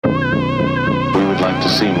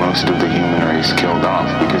see most of the human race killed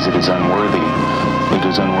off because it is unworthy. It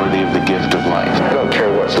is unworthy of the gift of life. I don't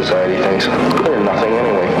care what society thinks. They're nothing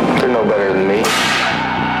anyway. They're no better than me.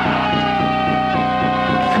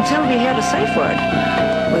 Until we hear the safe word,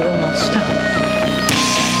 we will not stop.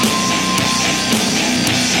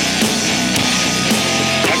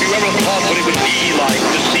 Have you ever thought what it would be like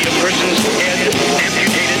to see a person's head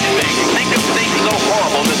amputated? Think of things so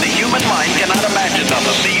horrible that the human mind cannot imagine them.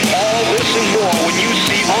 To see all this and more when you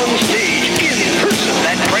see on stage, in person,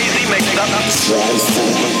 that crazy mixed up.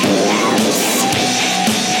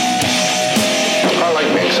 I like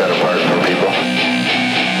being set apart from people.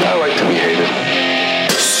 I like to be hated.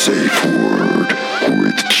 Safe Word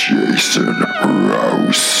with Jason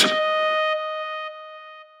Rouse.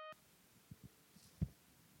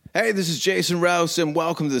 Hey, this is Jason Rouse, and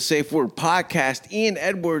welcome to the Safe Word Podcast. Ian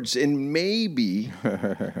Edwards and maybe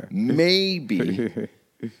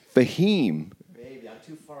Fahim. Baby, I'm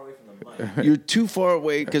too far away from the mic. You're too far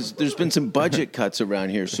away because there's been some budget cuts around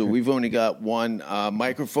here, so we've only got one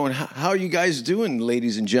microphone. How are you guys doing,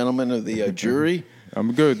 ladies and gentlemen of the jury?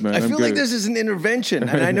 I'm good, man. I feel good. like this is an intervention,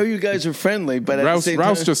 and I know you guys are friendly, but at the same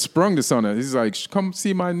Rouse time... just sprung this on us. He's like, come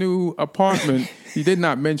see my new apartment. He did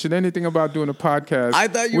not mention anything about doing a podcast. I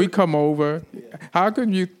thought we come over. How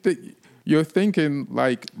can you think... You're thinking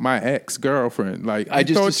like my ex-girlfriend. Like I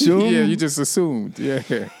just assumed? Yeah, you just assumed. Yeah.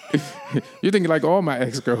 You're thinking like all my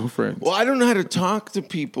ex-girlfriends. Well, I don't know how to talk to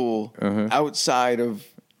people outside of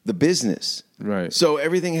the business. Right. So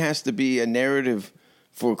everything has to be a narrative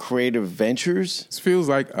for creative ventures. This feels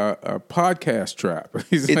like a podcast trap.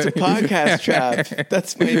 It's a podcast trap.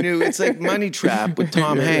 That's my new... It's like Money Trap with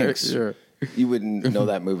Tom Hanks. Yeah. You wouldn't know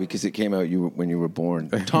that movie because it came out when you were born.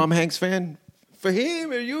 Tom Hanks fan? Fahim,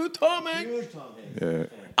 are you a Tom Hanks? Yeah.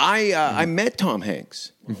 I met Tom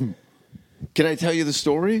Hanks. Can I tell you the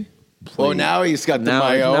story? Oh, now he's got the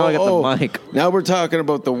mic. Now I got the mic. Now we're talking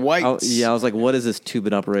about the whites. I was like, what is this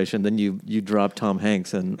two-bit operation? Then you drop Tom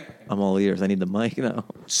Hanks, and I'm all ears. I need the mic now.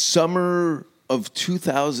 Summer of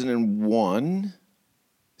 2001,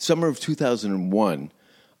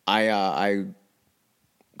 I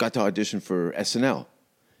got to audition for SNL.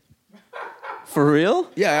 For real?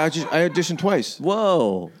 Yeah, I auditioned twice.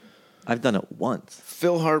 Whoa. I've done it once.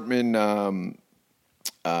 Phil Hartman,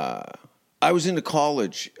 I was into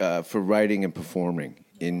college for writing and performing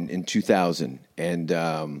in 2000, and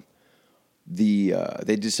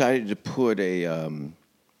they decided to put a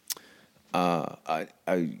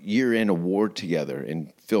year-end award together,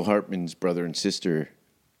 and Phil Hartman's brother and sister,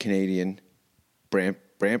 Canadian, Brampton.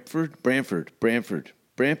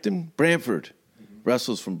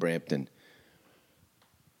 Russell's from Brampton.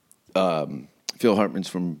 Phil Hartman's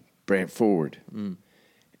from Brantford.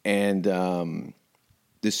 And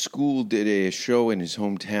the school did a show in his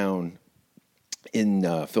hometown in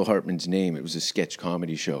Phil Hartman's name. It was a sketch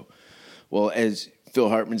comedy show. Well, as Phil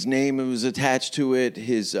Hartman's name was attached to it,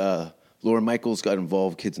 his Lorne Michaels got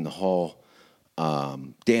involved, Kids in the Hall.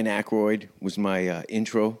 Dan Aykroyd was my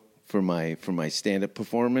intro for my stand-up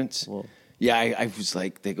performance. Whoa. Yeah, I was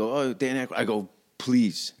like, they go, oh, Dan Aykroyd. I go,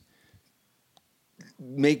 please,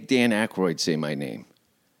 make Dan Aykroyd say my name,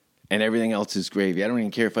 and everything else is gravy. I don't even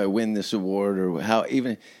care if I win this award or how.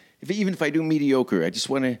 Even if I do mediocre, I just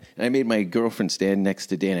want to. And I made my girlfriend stand next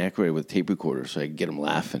to Dan Aykroyd with a tape recorder so I could get him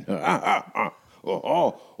laughing.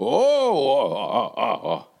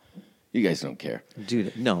 You guys don't care,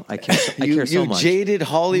 Dude, no, I care. I care so much. You jaded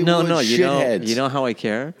Hollywood shitheads. You know how I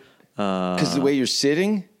care? Because the way you're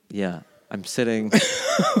sitting. Yeah. I'm sitting,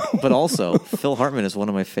 but also Phil Hartman is one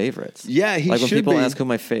of my favorites. Yeah, he like when should people be. ask who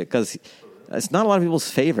my favorite, because it's not a lot of people's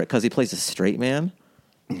favorite because he plays a straight man,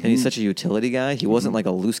 and he's such a utility guy. He wasn't like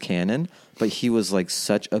a loose cannon, but he was like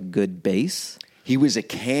such a good bass. He was a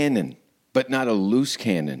cannon, but not a loose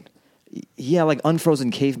cannon. Yeah, like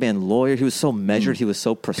Unfrozen Caveman Lawyer. He was so measured. He was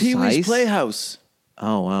so precise. Pee-wee's Playhouse.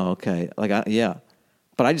 Oh wow, okay. Like yeah,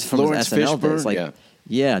 but I just from Lawrence his SNL days, Fishburne, like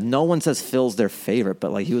yeah, no one says Phil's their favorite,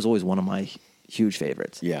 but like he was always one of my huge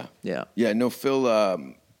favorites. Yeah. Yeah. Yeah, no, Phil,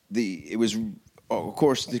 it was, of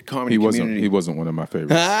course, the comedy community. He wasn't one of my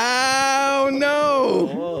favorites. Oh, no.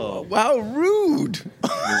 Whoa. How rude.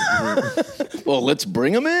 Well, let's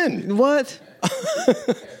bring him in. What?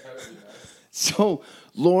 So,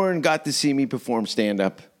 Lauren got to see me perform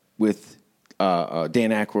stand-up with Dan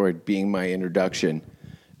Aykroyd being my introduction.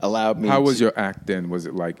 Allowed me How was your act then? Was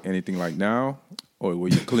it like anything like now? Or were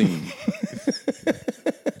you clean?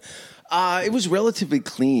 It was relatively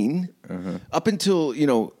clean up until,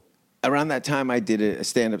 around that time I did a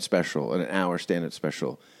stand-up special, an hour stand-up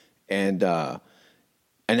special, and an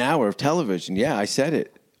hour of television. Yeah, I said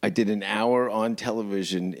it. I did an hour on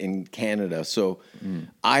television in Canada. So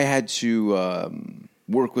I had to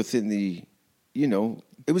work within the,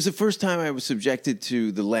 it was the first time I was subjected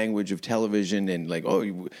to the language of television and like,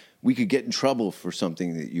 we could get in trouble for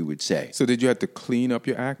something that you would say. So did you have to clean up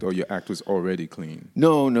your act, or your act was already clean?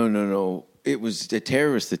 No. It was a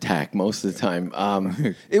terrorist attack most of the time.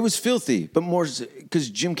 It was filthy, but more because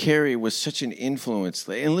Jim Carrey was such an influence.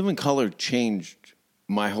 And Living Color changed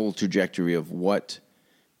my whole trajectory of what,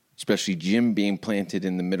 especially Jim being planted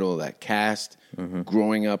in the middle of that cast,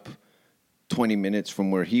 growing up 20 minutes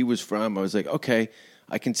from where he was from. I was like, okay,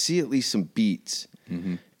 I can see at least some beats.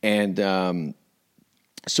 And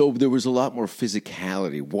so there was a lot more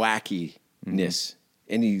physicality, wackiness.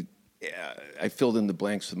 And I filled in the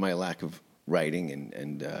blanks with my lack of writing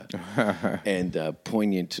and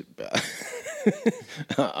poignant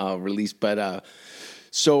release. But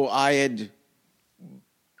so I had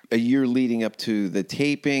a year leading up to the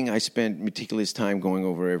taping. I spent meticulous time going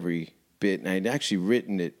over every bit, and I'd actually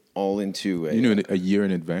written it all into You knew a year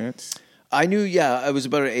in advance? I knew, I was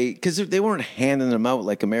about 8, because they weren't handing them out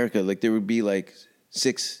like America. Like there would be like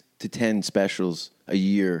 6 to 10 specials a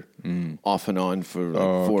year off and on for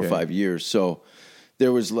like 4 or 5 years. So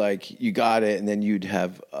there was like, you got it, and then you'd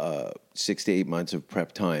have 6 to 8 months of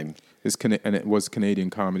prep time. And it was Canadian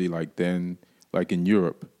comedy like then, like in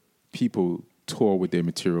Europe, people tour with their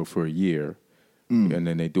material for a year, and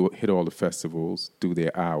then they hit all the festivals, do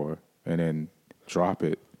their hour, and then drop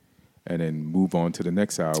it, and then move on to the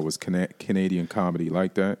next hour. Was Canadian comedy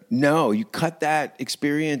like that? No, you cut that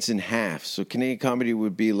experience in half. So Canadian comedy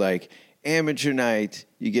would be like amateur night,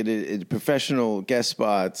 you get a professional guest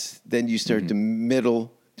spots, then you start the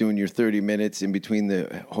middle, doing your 30 minutes in between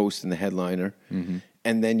the host and the headliner,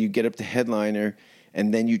 and then you get up to headliner,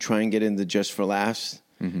 and then you try and get into Just for Laughs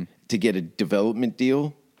to get a development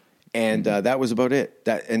deal, and that was about it.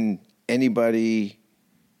 And anybody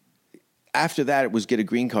after that, it was get a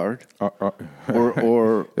green card,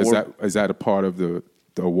 or is that a part of the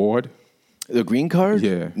award? The green card?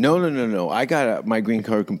 Yeah. No. I got my green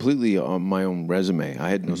card completely on my own resume. I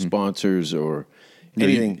had no sponsors or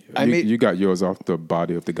anything. You got yours off the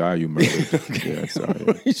body of the guy you murdered. Okay. Yeah,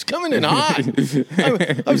 sorry. He's coming in hot.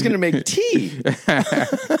 I was going to make tea.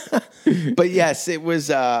 But yes, it was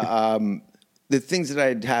the things that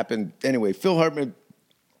had happened. Anyway, Phil Hartman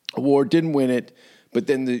Award, didn't win it, but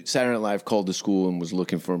then the Saturday Night Live called the school and was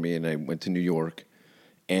looking for me, and I went to New York.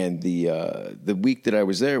 And the week that I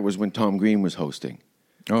was there was when Tom Green was hosting.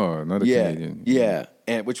 Oh, another Canadian. Yeah,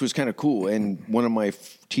 and which was kind of cool. And one of my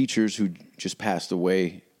teachers who just passed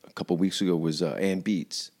away a couple of weeks ago was Ann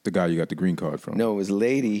Beats. The guy you got the green card from. No, it was a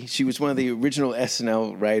lady. She was one of the original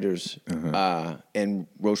SNL writers and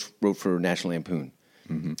wrote for National Lampoon.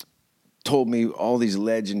 Told me all these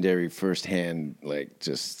legendary firsthand, like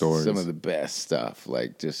just stories. Some of the best stuff.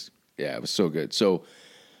 Like just, it was so good. So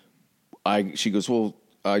she goes, well,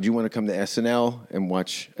 do you want to come to SNL and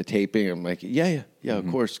watch a taping? I'm like, yeah, of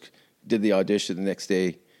course. Did the audition. The next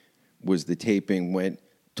day was the taping. Went.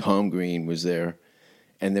 Tom Green was there.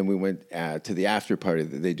 And then we went to the after party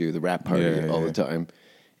that they do, the rap party all the time.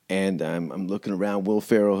 And I'm looking around. Will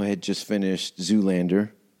Ferrell had just finished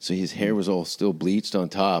Zoolander. So his hair was all still bleached on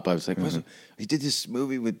top. I was like, he did this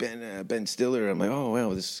movie with Ben Stiller. I'm like, oh,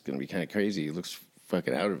 wow, this is going to be kind of crazy. He looks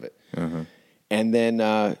fucking out of it. And then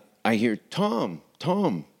I hear Tom.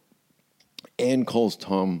 Ann calls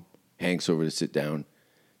Tom Hanks over to sit down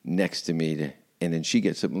next to me. And then she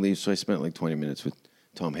gets up and leaves. So I spent like 20 minutes with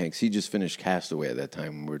Tom Hanks. He just finished Castaway at that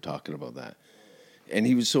time when we were talking about that. And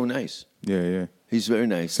he was so nice. Yeah. He's very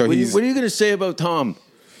nice. So what are you going to say about Tom?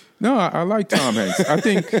 No, I like Tom Hanks.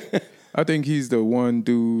 I think he's the one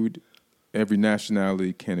dude every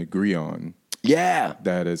nationality can agree on. Yeah.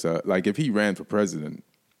 That is like if he ran for president,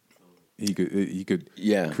 he could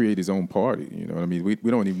create his own party. You know what I mean? We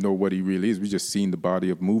don't even know what he really is. We just seen the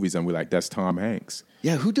body of movies and we're like, that's Tom Hanks.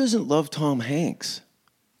 Yeah, who doesn't love Tom Hanks?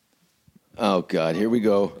 Oh God, here we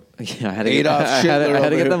go. Yeah, I had to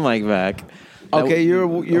get the mic back. Okay, you're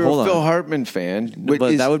a Phil Hartman fan.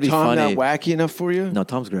 But that would be Tom funny. Not wacky enough for you? No,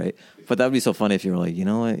 Tom's great. But that would be so funny if you were like, you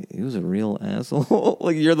know what? He was a real asshole.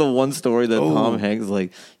 Like you're the one story that Tom Hanks,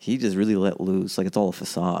 like he just really let loose. Like it's all a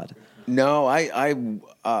facade. No,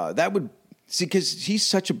 that would see because he's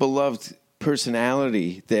such a beloved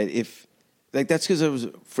personality that if like that's because I was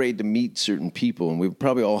afraid to meet certain people, and we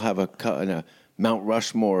probably all have a Mount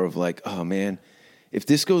Rushmore of like, oh man, if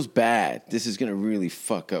this goes bad, this is going to really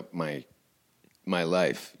fuck up my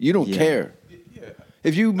life. You don't care. Yeah.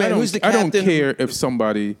 If you met, who's the captain? I don't care if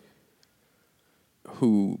somebody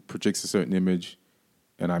who projects a certain image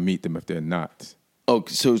and I meet them if they're not. Oh,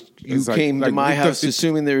 so you It's like- came to like, my it house does-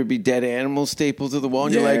 assuming there would be dead animals stapled to the wall,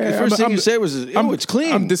 and you're like, the Yeah, first thing I'm- you said was, it's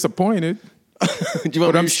clean. I'm disappointed, Do you want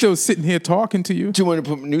but me I'm to still sitting here talking to you. Do you want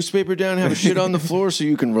to put newspaper down, have shit on the floor so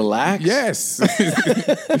you can relax? Yes,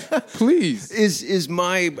 please. Is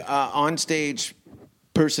my onstage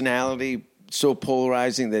personality so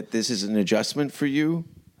polarizing that this is an adjustment for you?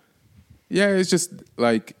 Yeah, it's just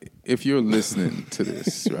like if you're listening to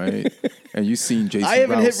this, right, and you've seen Jason I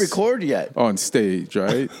haven't Rouse hit record yet. on stage,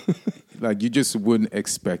 right? Like you just wouldn't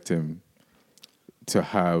expect him to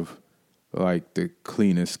have like the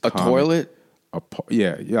cleanest A toilet?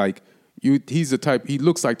 Yeah, like he's the type. He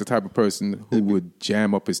looks like the type of person who would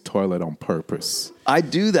jam up his toilet on purpose. I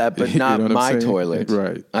do that, but You not know what I'm my saying? toilet.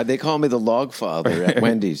 Right. They call me the log father at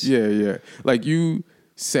Wendy's. Yeah. Like you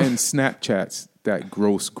send Snapchats that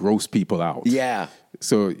gross people out. Yeah.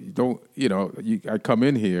 So you don't, I come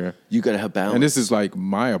in here. You got to have balance. And this is like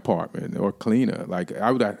my apartment or cleaner. Like I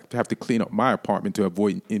would have to clean up my apartment to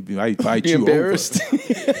avoid invite you embarrassed.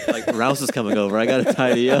 over. Like Rouse is coming over. I got to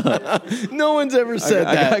tidy up. No one's ever said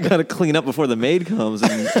that. I got to clean up before the maid comes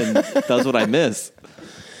and does what I miss.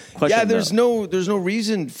 Question, Yeah, there's no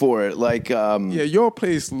reason for it. Like, Yeah, your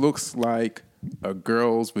place looks like a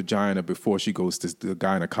girl's vagina before she goes to the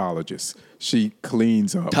gynecologist. She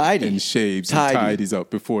cleans up and shaves and tidies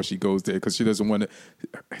up before she goes there because she doesn't want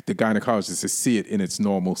the gynecologist to see it in its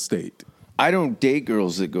normal state. I don't date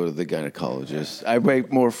girls that go to the gynecologist. I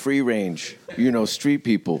rate more free range, street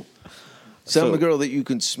people. Some girl that you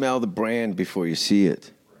can smell the brand before you see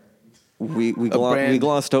it. We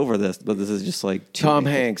glossed over this, but this is just like Tom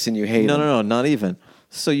Hanks, and you hate him. No, not even.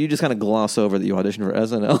 So you just kind of gloss over that you auditioned for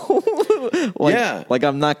SNL. Like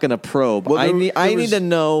I'm not gonna probe. Well, I need to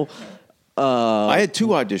know. I had 2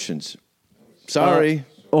 auditions. Sorry.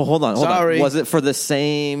 Hold on. Sorry. Was it for the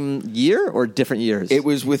same year or different years? It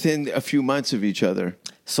was within a few months of each other.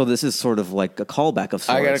 So this is sort of like a callback of sorts.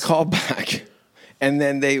 I got a call back. And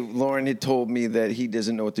then Lauren had told me that he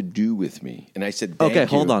doesn't know what to do with me. And I said, Thank you.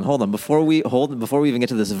 Hold on. Before we even get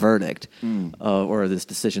to this verdict or this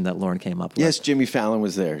decision that Lauren came up with. Yes, Jimmy Fallon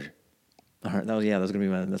was there. All right,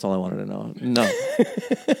 that's all I wanted to know. No.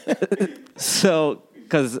 So,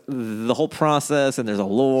 because the whole process and there's a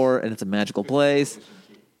lore and it's a magical place.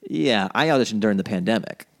 Yeah, I auditioned during the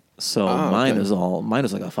pandemic. So mine was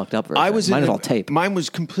like a fucked up version. Mine was all tape. Mine was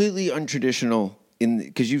completely untraditional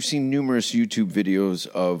because you've seen numerous YouTube videos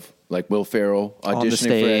of like Will Ferrell auditioning on the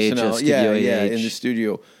stage, for SNL. Studio in the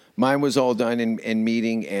studio. Mine was all done in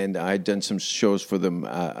meeting, and I'd done some shows for them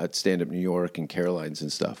at Stand Up New York and Caroline's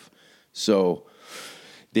and stuff. So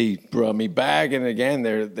they brought me back, and again,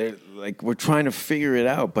 they're like, we're trying to figure it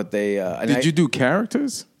out. But they did you do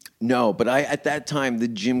characters? No, but at that time, the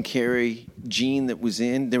Jim Carrey gene that was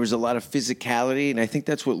there was a lot of physicality, and I think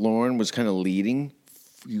that's what Lauren was kind of leading.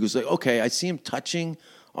 He was like, okay, I see him touching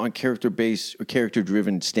on character-based or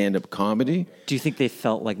character-driven stand-up comedy. Do you think they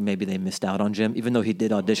felt like maybe they missed out on Jim, even though he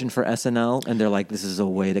did audition for SNL, and they're like, this is a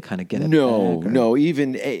way to kind of get it back? No.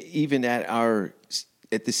 Even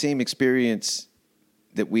at the same experience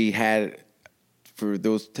that we had for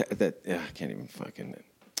those I can't even fucking.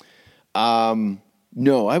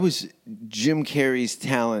 No, Jim Carrey's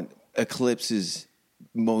talent eclipses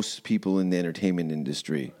most people in the entertainment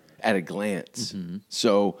industry at a glance. Mm-hmm.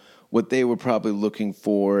 So what they were probably looking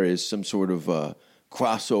for is some sort of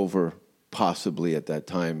crossover, possibly at that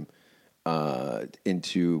time,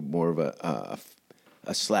 into more of a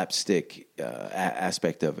slapstick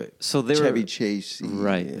aspect of it. So they Chevy Chase,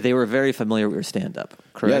 right? Yeah. They were very familiar with your stand-up,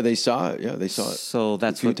 correct? Yeah, they saw it. So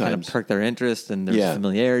that's what kind of perked their interest and their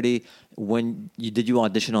familiarity. When did you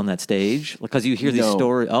audition on that stage? Because you hear these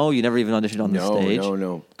stories. Oh, you never even auditioned on the stage?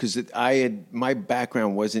 No. Because my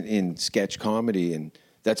background wasn't in sketch comedy, and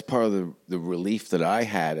that's part of the relief that I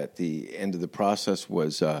had at the end of the process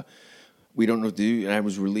was we don't know what to do, and I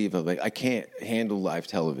was relieved. I was like, I can't handle live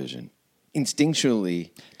television.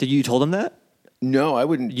 Instinctually. Did you told them that? No, I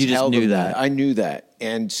wouldn't. You just knew that. I knew that,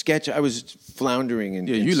 and sketch. I was floundering.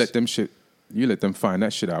 You let them find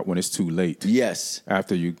that shit out when it's too late. Yes,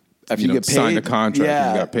 after you get paid, signed the contract,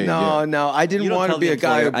 and you got paid. No, I didn't want to be a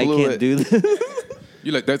guy who blew I can't do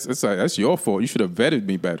this. That's your fault. You should have vetted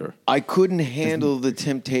me better. I couldn't handle the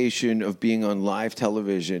temptation of being on live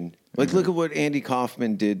television. Like, look at what Andy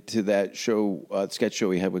Kaufman did to that show, sketch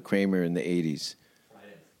show he had with Kramer in the 80s.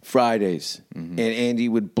 Fridays. Mm-hmm. And Andy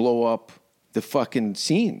would blow up the fucking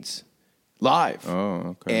scenes live.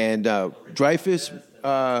 Oh, okay. And Dreyfus,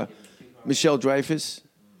 Michelle Dreyfus,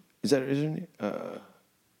 is that her name?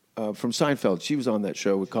 From Seinfeld. She was on that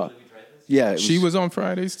show with Kaufman. Yeah. She was on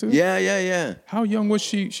Fridays too? Yeah. How young was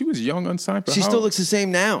she? She was young on Seinfeld. She still looks the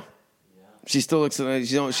same now. She still looks nice.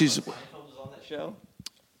 She's on that show.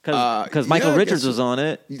 Because Michael Richards was on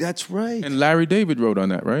it. That's right. And Larry David wrote on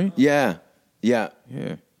that, right? Yeah.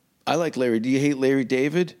 I like Larry. Do you hate Larry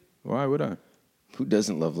David? Why would I? Who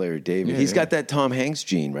doesn't love Larry David? He's got that Tom Hanks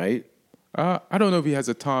gene, right? I don't know if he has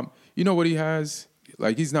a Tom. You know what he has?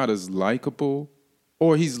 Like, he's not as likable,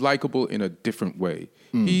 or he's likable in a different way.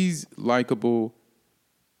 He's likable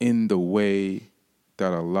in the way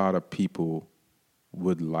that a lot of people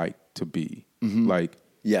would like to be. Like,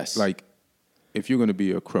 yes. Like, if you're going to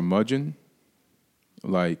be a curmudgeon,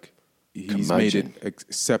 like, he's made it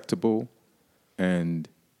acceptable and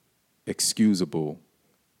excusable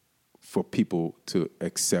for people to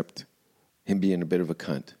accept him being a bit of a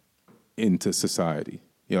cunt into society.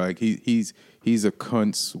 You know, like he's a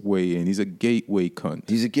cunt's way in. He's a gateway cunt.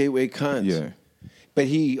 He's a gateway cunt. Yeah. But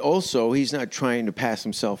he's not trying to pass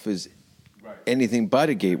himself as anything but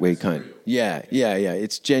a gateway cunt. Yeah.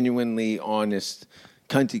 It's genuinely honest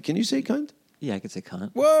cunty. Can you say cunt? Yeah, I can say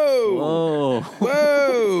cunt. Whoa!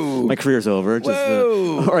 My career's over.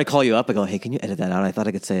 Whoa! Or I call you up. I go, hey, can you edit that out? I thought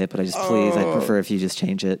I could say it, but I just please. I prefer if you just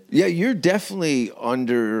change it. Yeah, you're definitely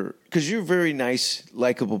because you're a very nice,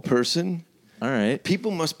 likable person. All right.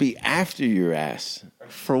 People must be after your ass.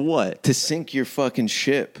 For what? To sink your fucking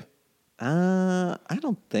ship. I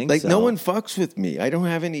don't think so. Like, no one fucks with me. I don't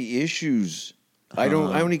have any issues. I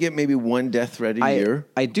only get maybe one death threat a year.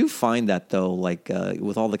 I do find that, though, like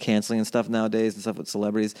with all the canceling and stuff nowadays and stuff with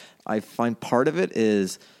celebrities, I find part of it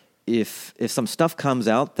is if some stuff comes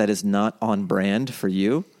out that is not on brand for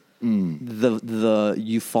you,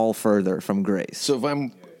 you fall further from grace. So if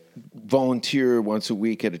I'm volunteer once a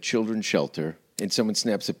week at a children's shelter and someone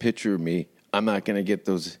snaps a picture of me, I'm not going to get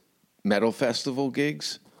those metal festival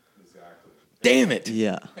gigs? Exactly. Damn it.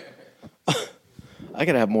 Yeah. I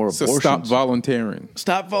got to have more abortions. So stop volunteering.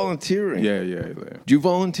 Stop volunteering. Yeah. Do you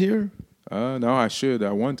volunteer? No, I should.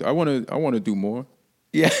 I want to do more.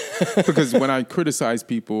 Yeah. Because when I criticize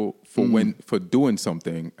people for doing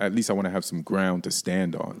something, at least I want to have some ground to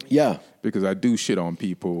stand on. Yeah. Because I do shit on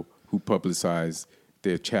people who publicize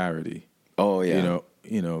their charity. Oh yeah.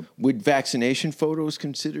 You know. Would vaccination photos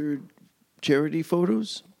considered charity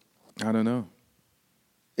photos? I don't know.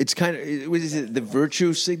 It's kind of, what is it, the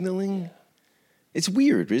virtue signaling? It's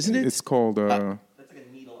weird, isn't it? It's called... That's like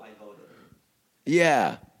a needle I voted.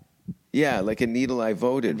 Yeah. Yeah, like a needle I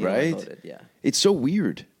voted, right? I voted, yeah. It's so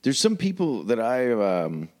weird. There's some people that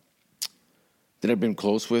I've been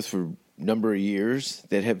close with for a number of years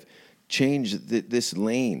that have changed this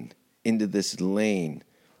lane into this lane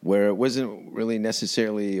where it wasn't really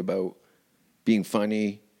necessarily about being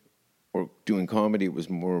funny or doing comedy. It was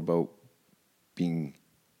more about being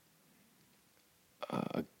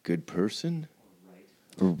a good person.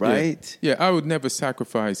 Right. Yeah, I would never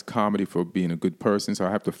sacrifice comedy for being a good person, so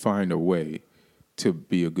I have to find a way to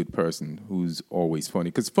be a good person who's always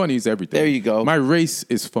funny. Because funny is everything. There you go. My race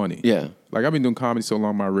is funny. Yeah. Like, I've been doing comedy so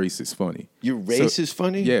long, my race is funny. Your race is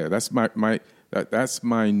funny? Yeah, that's that's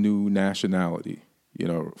my new nationality. You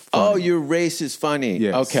know. Funny. Oh, your race is funny.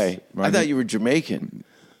 Yes. Okay. I thought you were Jamaican.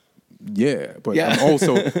 Yeah, but I'm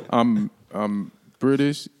also I'm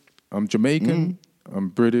British, I'm Jamaican, I'm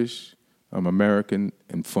British, I'm American,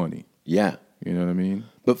 and funny. Yeah. You know what I mean?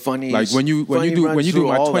 But funny, like when you do my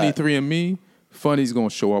 23andMe, funny's gonna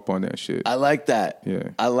show up on that shit. I like that. Yeah,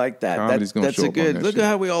 I like that. Comedy's gonna show up on that Look shit. at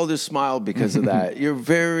how we all just smiled because of that. You're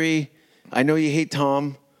very. I know you hate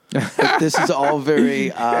Tom, but this is all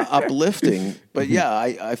very uplifting. But yeah,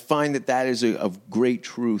 I find that is of great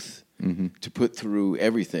truth to put through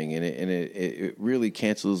everything, and it really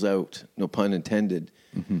cancels out, no pun intended,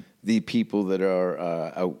 the people that are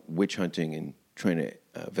out witch hunting and trying to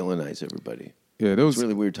villainize everybody. Yeah, those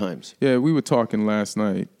really weird times. Yeah, we were talking last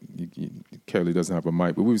night. Kelly doesn't have a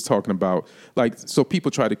mic, but we was talking about so people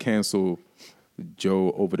try to cancel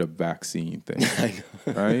Joe over the vaccine thing,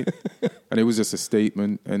 right? And it was just a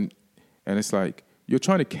statement, and it's like you're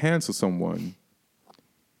trying to cancel someone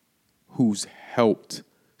who's helped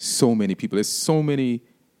so many people. There's so many.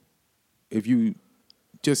 If you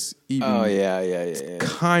just even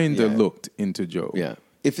kind of looked into Joe,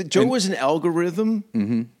 If Joe was an algorithm,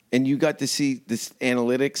 and you got to see this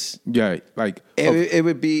analytics,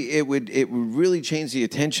 it would really change the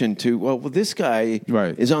attention to well, this guy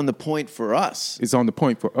is on the point for us. It's on the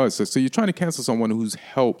point for us. So you're trying to cancel someone who's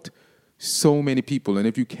helped so many people, and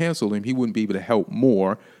if you cancel him, he wouldn't be able to help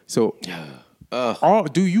more. So,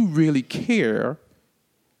 do you really care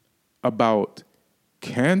about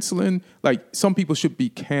canceling? Like, some people should be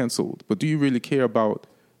canceled, but do you really care about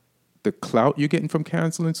the clout you're getting from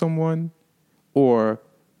canceling someone, or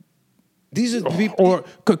these are the people, or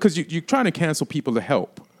because you're trying to cancel people to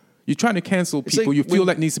help, You're trying to cancel people. like You feel when-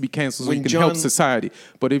 that needs to be canceled so when you can help John- society.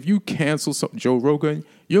 But if you cancel Joe Rogan,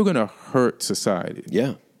 you're going to hurt society.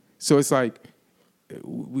 Yeah. So it's like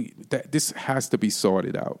this has to be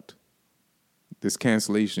sorted out. This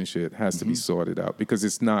cancellation shit has to be sorted out because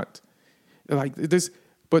it's not like this.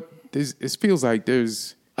 But it feels like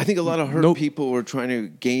there's. I think a lot of hurt Nope. people are trying to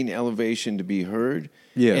gain elevation to be heard.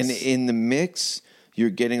 Yes. And in the mix, you're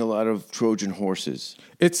getting a lot of Trojan horses.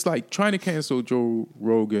 It's like trying to cancel Joe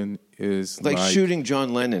Rogan is Like shooting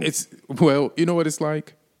John Lennon. It's well, you know what it's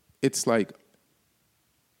like? It's like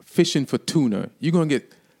fishing for tuna. You're gonna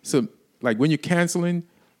get some like when you're canceling.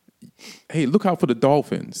 Hey, look out for the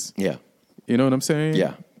dolphins. yeah. You know what I'm saying?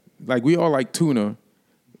 Yeah. Like we all like tuna,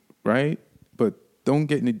 right? But don't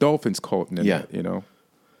get any dolphins caught in Yeah. that. You know?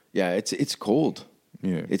 Yeah, it's cold.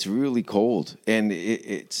 Yeah. It's really cold. And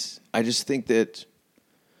it's I just think that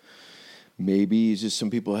maybe it's just some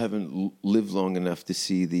people haven't lived long enough to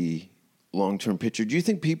see the long-term picture. Do you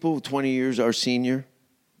think people 20 years our senior,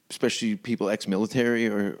 especially people ex-military,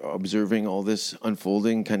 are observing all this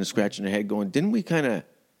unfolding, kind of scratching their head going, didn't we kind of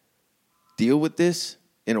deal with this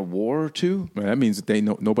in a war or two? Well, that means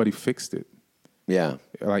that nobody fixed it. Yeah.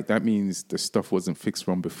 Like that means the stuff wasn't fixed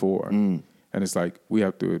from before. And it's like we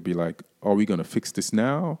have to be like, are we going to fix this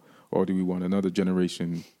now, or do we want another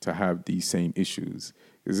generation to have these same issues?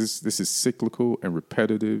 Because this is cyclical and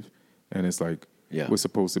repetitive, and it's like we're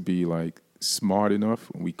supposed to be like smart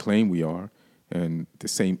enough, and we claim we are, and the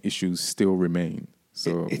same issues still remain.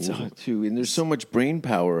 So It's odd too, and there's so much brain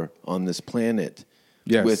power on this planet.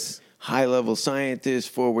 Yes. With high-level scientists,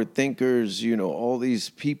 forward thinkers, all these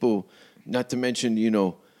people, not to mention,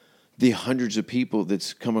 the hundreds of people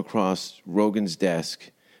that's come across Rogan's desk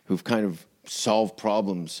who've kind of solved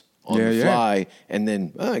problems on the fly, and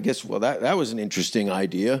then, I guess, that was an interesting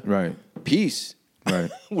idea. Right. Peace. Right.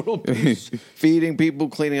 World peace. Feeding people,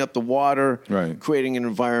 cleaning up the water, Right. creating an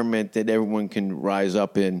environment that everyone can rise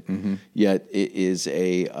up in. Yet it is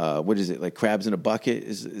what is it, like crabs in a bucket?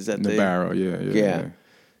 Is that in the barrel, yeah.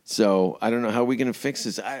 So I don't know how we're going to fix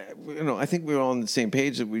this. I think we're all on the same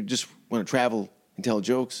page that we just want to travel and tell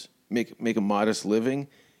jokes, make a modest living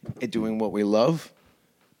at doing what we love.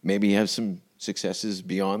 Maybe have some successes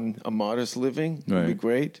beyond a modest living. Would be Right.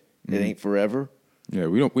 great. It ain't forever. Yeah,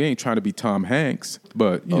 we ain't trying to be Tom Hanks,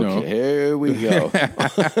 but you know, Here we go.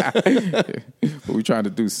 but we trying to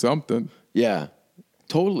do something. Yeah,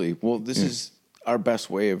 totally. Well, this is our best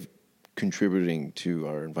way of contributing to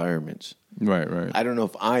our environments. Right. I don't know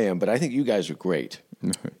if I am, but I think you guys are great.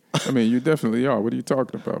 I mean, you definitely are. What are you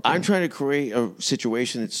talking about? I'm trying to create a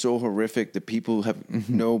situation that's so horrific that people have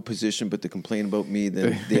no position but to complain about me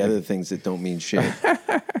than the other things that don't mean shit.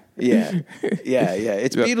 Yeah.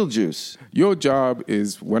 It's Beetlejuice. Your job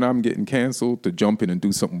is when I'm getting canceled to jump in and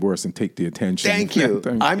do something worse and take the attention. Thank you.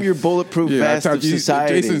 I'm your bulletproof vest of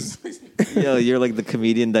society. You're like the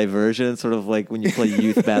comedian diversion, sort of like when you play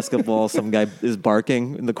youth basketball, some guy is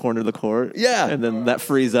barking in the corner of the court. Yeah. And then that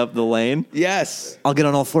frees up the lane. Yes. I'll get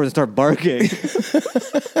on all fours and start barking.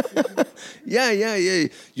 Yeah.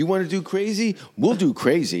 You want to do crazy? We'll do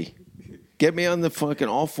crazy. Get me on the fucking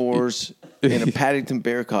all fours in a Paddington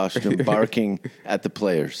Bear costume barking at the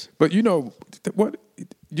players. But you know what?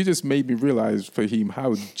 You just made me realize, Fahim,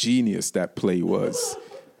 how genius that play was.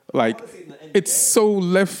 Like, it's so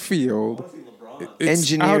left field. It's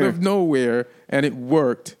Engineer. out of nowhere, and it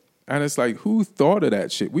worked. And it's like, who thought of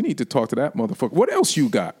that shit? We need to talk to that motherfucker. What else you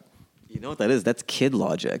got? You know what that is? That's kid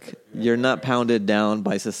logic. You're not pounded down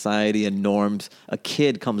by society and norms. A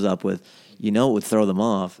kid comes up with, it would throw them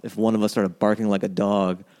off if one of us started barking like a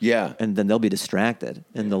dog. Yeah. And then they'll be distracted,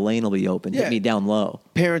 and the lane will be open. Yeah. Hit me down low.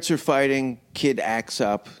 Parents are fighting, kid acts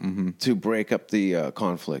up to break up the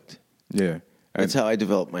conflict. Yeah. That's how I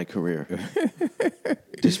developed my career.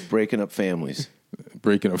 Just breaking up families.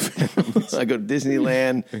 Breaking up families. I go to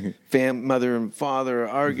Disneyland, mother and father are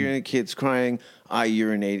arguing, kids crying. I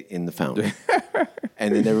urinate in the fountain.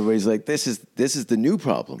 And then everybody's like, this is the new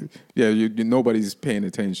problem. Yeah, nobody's paying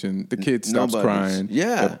attention. The kid stops crying.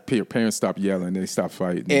 Yeah. The parents stop yelling. They stop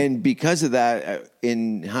fighting. And because of that,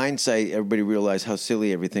 in hindsight, everybody realized how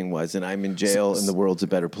silly everything was. And I'm in jail and the world's a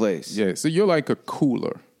better place. Yeah, so you're like a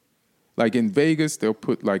cooler. Like in Vegas, they'll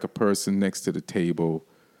put like a person next to the table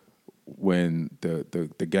when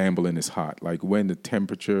the gambling is hot. Like when the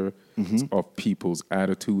temperature of people's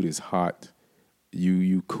attitude is hot,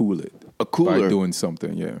 you cool it. A cooler. By doing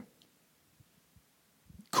something, yeah.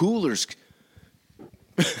 Coolers.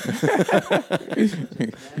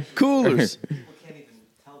 Coolers.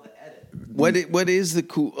 What is the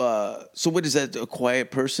cool? So what is that? A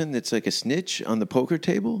quiet person that's like a snitch on the poker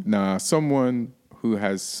table? Nah, someone who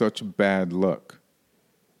has such bad luck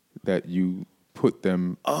that you put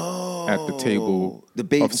them at the table the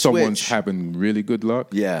bait of and someone's switch. having really good luck.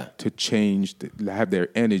 Yeah. To have their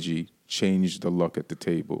energy change the luck at the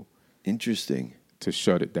table Interesting. to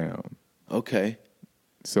shut it down. Okay.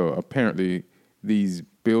 So apparently, these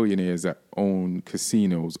billionaires that own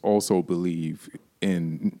casinos also believe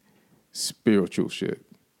in spiritual shit.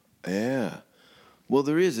 Yeah. Well,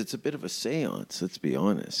 there is. It's a bit of a seance, let's be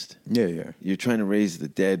honest. Yeah. You're trying to raise the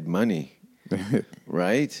dead money,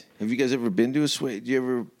 right? Have you guys ever been to a sway? Do you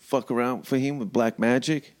ever fuck around, Fahim, with black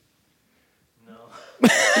magic?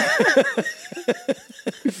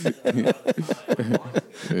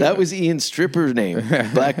 That was Ian's stripper name,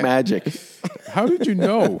 Black Magic. How did you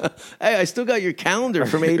know? Hey, I still got your calendar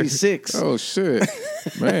from 86. Oh, shit.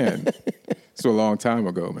 Man. It's a long time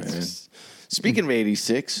ago, man. Speaking of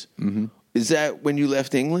 86, is that when you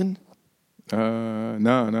left England? No.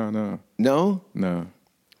 No? No.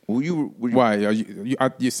 Well, you were Why?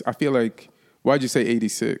 I feel like, why'd you say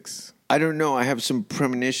 86? I don't know. I have some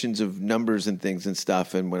premonitions of numbers and things and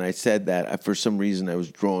stuff. And when I said that, for some reason, I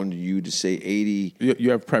was drawn to you to say 80.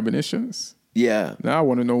 You have premonitions? Yeah. Now I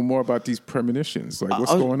want to know more about these premonitions. Like,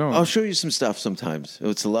 what's going on? I'll show you some stuff sometimes.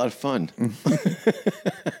 It's a lot of fun.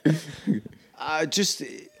 Just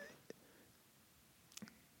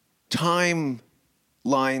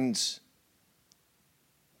timelines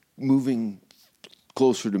moving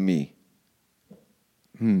closer to me.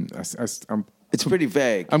 It's pretty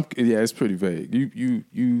vague. It's pretty vague.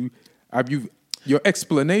 Your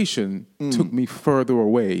explanation took me further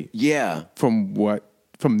away. Yeah. From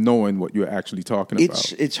knowing what you're actually talking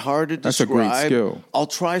about. It's hard to That's a describe. great skill. I'll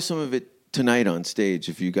try some of it tonight on stage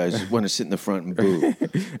if you guys want to sit in the front and boo.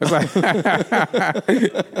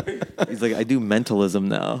 He's like, I do mentalism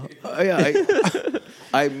now.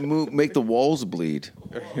 I make the walls bleed,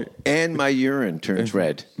 and my urine turns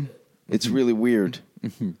red. It's really weird.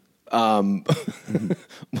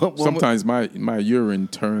 Sometimes my urine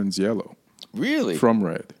turns yellow. Really? From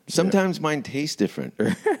red. Sometimes mine tastes different.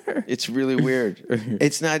 It's really weird.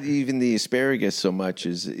 It's not even the asparagus so much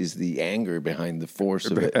as the anger behind the force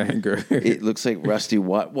of it. Anger. It looks like Rusty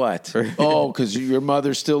what? Oh, because your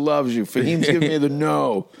mother still loves you. Fahim's giving me the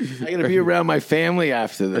no. I got to be around my family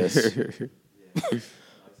after this.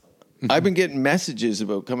 I've been getting messages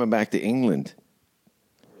about coming back to England.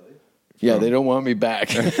 Really? Yeah, they don't want me back.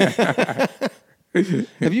 Have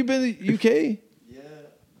you been to the UK?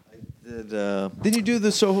 Didn't you do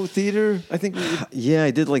the Soho Theater? I think. Yeah,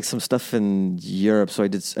 I did like some stuff in Europe. So I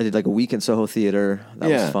did like a week in Soho Theater. That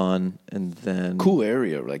was fun, and then cool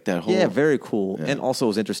area, like that whole. Yeah, very cool, and also it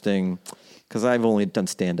was interesting because I've only done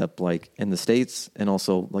stand up like in the States and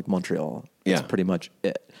also like Montreal. That's pretty much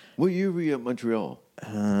it. What year were you at Montreal?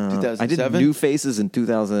 2007. I did New Faces in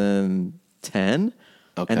 2010,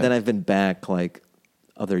 and then I've been back like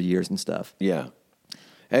other years and stuff. Yeah.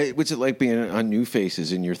 Hey, what's it like being on New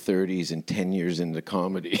Faces in your 30s and 10 years into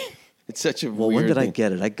comedy? It's such a weird when did thing. I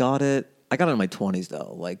get it? I got it in my 20s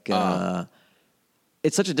though. Like,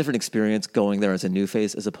 it's such a different experience going there as a new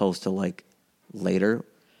face as opposed to like later.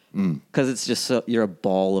 Because it's just you're a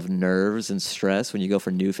ball of nerves and stress when you go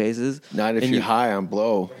for new faces. Not if you're high on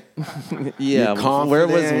blow. Yeah,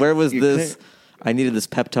 where was this? I needed this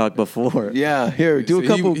pep talk before. Yeah, here, do a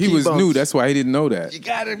couple. He was new. That's why he didn't know that. You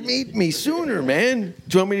gotta meet me sooner, man.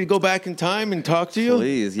 Do you want me to go back in time and talk to you?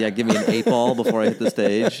 Please, yeah. Give me an 8-ball before I hit the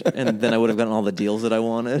stage, and then I would have gotten all the deals that I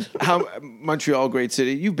wanted. Montreal, great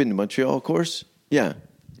city. You've been to Montreal, of course. Yeah.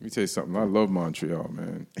 Let me tell you something. I love Montreal,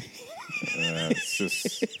 man. It's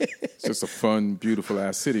just a fun, beautiful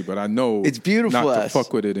ass city. But I know it's beautiful. Not to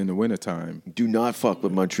fuck with it in the wintertime. Do not fuck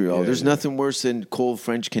with Montreal. Yeah, There's nothing worse than cold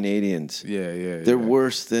French Canadians. Yeah. They're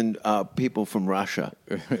worse than people from Russia.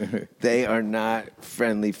 They are not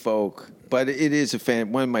friendly folk. But it is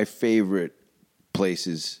one of my favorite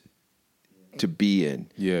places to be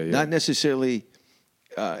in. Yeah. Not necessarily.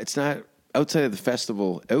 It's not. Outside of the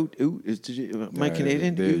festival, am I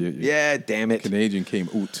Canadian? Yeah, damn it. Canadian came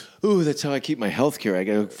oot. Ooh, that's how I keep my health care. I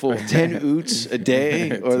got a full 10 oots a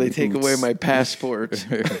day, or they take away my passport.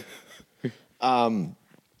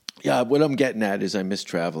 Yeah, what I'm getting at is I miss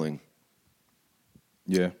traveling.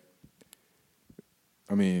 Yeah.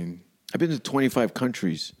 I mean, I've been to 25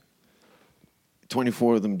 countries,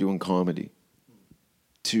 24 of them doing comedy,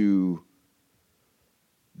 to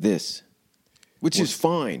this, which is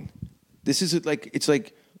fine. This is it's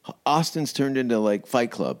like Austin's turned into like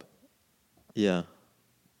Fight Club. Yeah,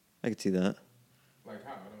 I can see that. Like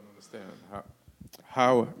how? I don't understand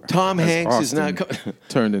how Tom Hanks is not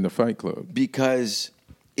turned into Fight Club because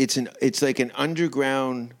it's like an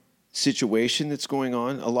underground situation that's going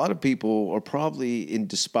on. A lot of people are probably in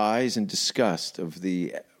despise and disgust of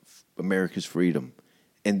the America's freedom,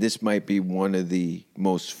 and this might be one of the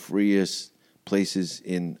most freest places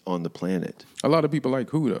on the planet. A lot of people like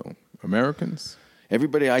who though? Americans.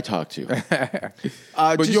 Everybody I talk to.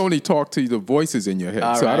 But you only talk to the voices in your head.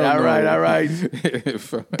 All so right, I don't know. all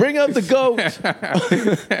right. Bring up the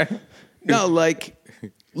goat. No, like,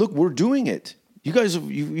 look, we're doing it. You guys,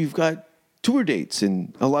 you've got tour dates,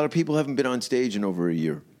 and a lot of people haven't been on stage in over a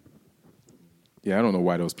year. Yeah, I don't know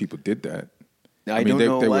why those people did that. I don't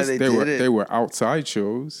know why they did it. They were outside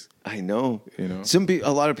shows. I know. You know,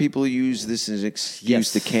 a lot of people use this as an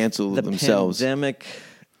excuse to cancel themselves. Pandemic.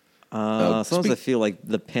 Sometimes I feel like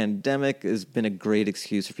the pandemic has been a great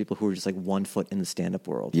excuse for people who are just like 1 foot in the stand-up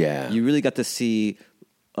world. Yeah. You really got to see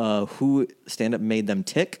who stand-up made them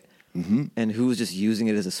tick and who was just using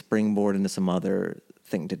it as a springboard into some other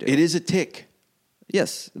thing to do. It is a tick.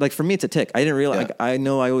 Yes. Like for me, it's a tick. I didn't realize, I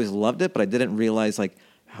know I always loved it, but I didn't realize like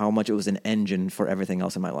how much it was an engine for everything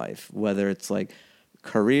else in my life, whether it's like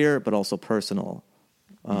career, but also personal.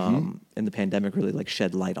 And the pandemic really like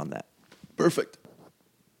shed light on that. Perfect.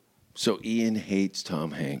 So Ian hates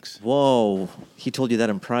Tom Hanks. Whoa. He told you that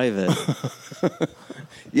in private.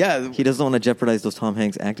 Yeah. He doesn't want to jeopardize those Tom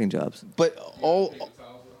Hanks acting jobs. But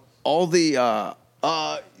all the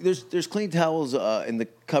there's clean towels in the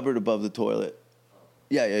cupboard above the toilet.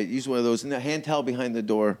 Yeah, use one of those. And the hand towel behind the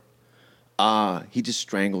door. He just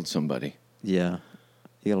strangled somebody. Yeah.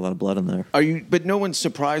 You got a lot of blood in there. But no one's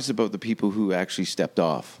surprised about the people who actually stepped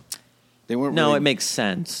off. They weren't. No, really, it makes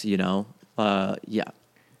sense, you know. Yeah.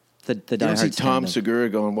 The you don't see diehards Tom tend to- Segura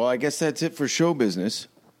going, well, I guess that's it for show business.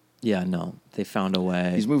 Yeah, no. They found a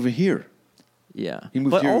way. He's moving here. Yeah. He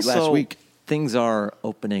moved But here also, last week. Things are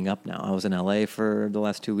opening up now. I was in LA for the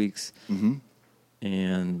last 2 weeks.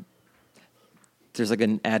 And there's like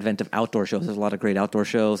an advent of outdoor shows. There's a lot of great outdoor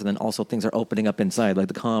shows. And then also things are opening up inside. Like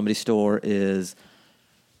the Comedy Store is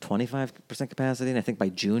 25% capacity. And I think by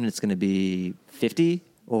June it's going to be 50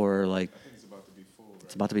 or like...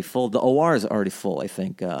 It's about to be full. The OR is already full, I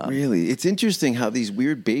think. Really? It's interesting how these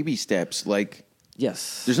weird baby steps, like...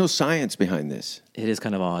 Yes. There's no science behind this. It is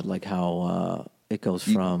kind of odd, like how it goes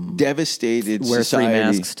from... Devastated wear society.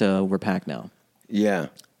 3 masks to we're packed now. Yeah.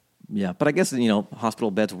 Yeah, but I guess, you know,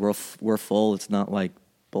 hospital beds were full. It's not like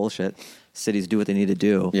bullshit. Cities do what they need to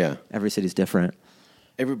do. Yeah. Every city's different.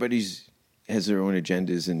 Everybody's has their own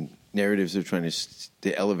agendas and narratives they're trying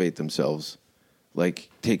to elevate themselves. Like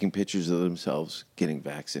taking pictures of themselves getting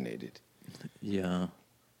vaccinated. Yeah.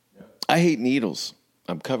 I hate needles.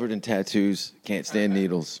 I'm covered in tattoos. Can't stand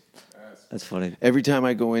needles. That's funny. Every time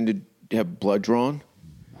I go in to have blood drawn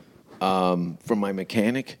from my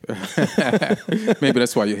mechanic. Maybe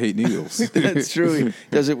that's why you hate needles. That's true. He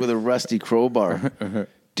does it with a rusty crowbar.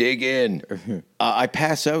 Dig in. I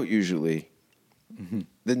pass out usually.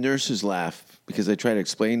 The nurses laugh because I try to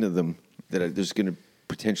explain to them that there's going to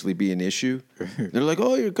potentially be an issue. They're like,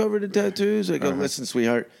 oh, you're covered in tattoos. I go, listen,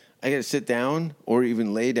 sweetheart, I got to sit down or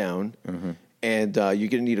even lay down, and you're going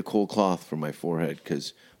to need a cold cloth for my forehead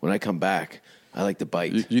because when I come back, I like to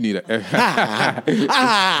bite. You need right out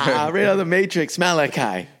of the Matrix,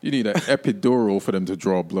 Malachi. You need an epidural for them to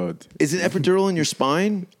draw blood. Is an epidural in your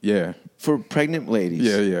spine? Yeah. For pregnant ladies.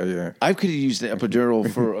 Yeah. I could have used an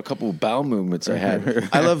epidural for a couple of bowel movements I had.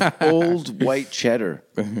 I love old white cheddar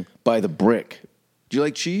by the brick. Do you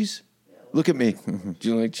like cheese? Look at me. Do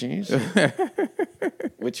you like cheese?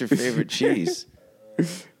 What's your favorite cheese?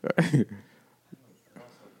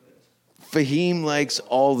 Fahim likes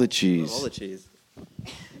all the cheese. All the cheese.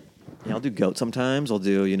 Yeah, I'll do goat sometimes. I'll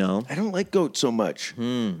do, you know. I don't like goat so much.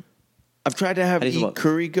 I've tried to eat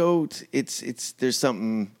curry goat. It's there's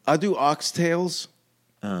something. I'll do oxtails,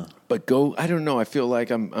 but goat. I don't know. I feel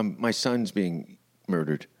like my son's being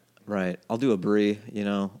murdered. Right. I'll do a brie, you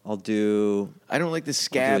know. I don't like the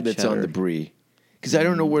scab that's on cheddar. the brie because I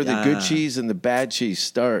don't know where the good cheese and the bad cheese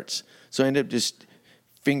starts. So I end up just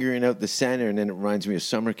fingering out the center, and then it reminds me of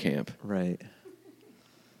summer camp. Right.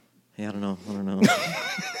 Yeah, I don't know.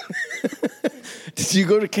 Did you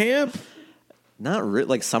go to camp? Not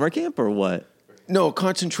like summer camp or what? No,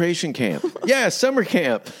 concentration camp. Yeah, summer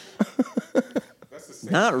camp.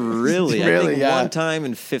 Not really. I Really, think yeah. one time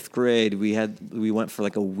in 5th grade we went for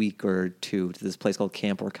like a week or two to this place called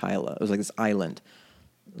Camp Orkila. It was like this island.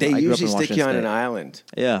 They I grew up usually in stick Washington you on State. an island.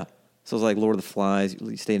 Yeah. So it was like Lord of the Flies.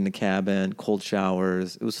 You stayed in the cabin, cold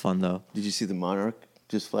showers. It was fun though. Did you see the monarch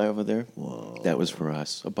just fly over there? Whoa. That was for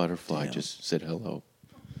us. A butterfly just said hello.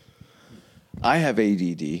 I have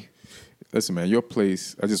ADD. Listen, man, your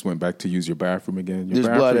place, I just went back to use your bathroom again. There's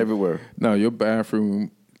blood everywhere. No, your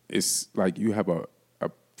bathroom is like you have a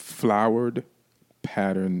flowered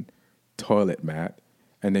pattern toilet mat,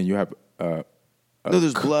 and then you have No,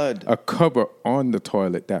 there's blood. a cover on the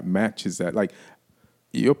toilet that matches that. Like,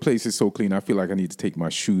 your place is so clean, I feel like I need to take my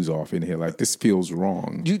shoes off in here. Like, this feels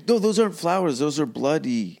wrong. No, those aren't flowers. Those are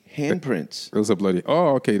bloody handprints. Those are bloody.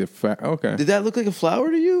 Oh, okay. Okay. Did that look like a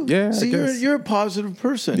flower to you? Yeah, See, I guess. you're a positive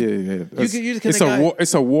person. Yeah. You're the kind of guy.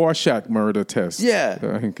 It's a Rorschach murder test. Yeah.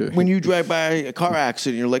 Okay. When you drive by a car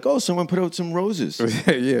accident, you're like, oh, someone put out some roses.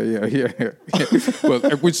 yeah. Well,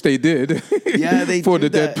 which they did. Yeah, they for do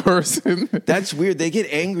the that. dead person. That's weird. They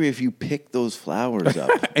get angry if you pick those flowers up.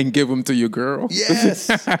 And give them to your girl. Yes,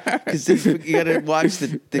 because you got to watch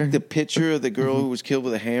the picture of the girl who was killed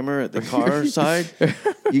with a hammer at the car side.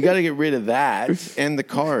 You got to get rid of that and the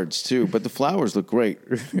cards too. But the flowers look great.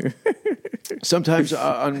 Sometimes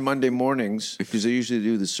on Monday mornings, because I usually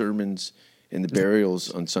do the sermons and the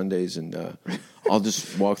burials on Sundays, and I'll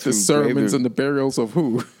just walk through The sermons graveyard and the burials of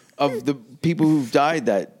who? of the people who've died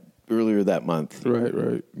earlier that month.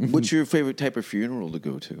 Right. What's your favorite type of funeral to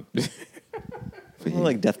go to? Well,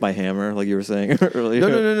 like death by hammer, like you were saying earlier.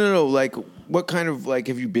 No. Like, what kind of, like,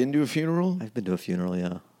 have you been to a funeral? I've been to a funeral,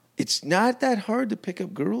 yeah. It's not that hard to pick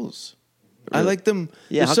up girls. I like them.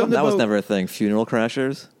 Yeah, There's how come something that was about- never a thing? Funeral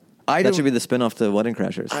crashers? I That don't- should be the spin-off to Wedding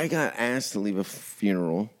Crashers. I got asked to leave a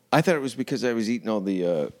funeral. I thought it was because I was eating all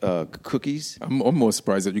the cookies. I'm more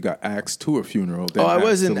surprised that you got asked to a funeral than I asked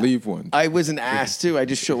wasn't. to leave one. I wasn't asked to. I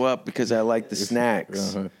just show up because I like the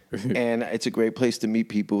snacks, Uh-huh. and it's a great place to meet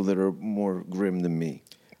people that are more grim than me.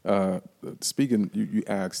 Speaking, you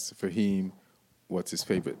asked Fahim what's his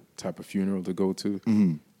favorite type of funeral to go to.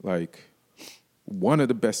 Mm-hmm. Like, one of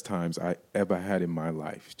the best times I ever had in my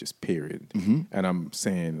life, just period. Mm-hmm. And I'm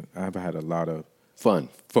saying I've had a lot of Fun.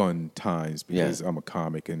 times because Yeah. I'm a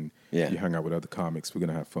comic and Yeah. you hang out with other comics. We're going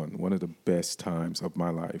to have fun. One of the best times of my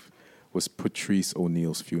life was Patrice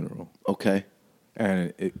O'Neal's funeral. Okay.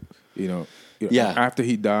 And Yeah. after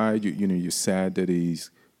he died, you're sad that he's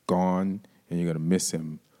gone and you're gonna miss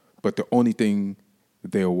him. But the only thing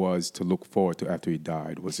there was to look forward to after he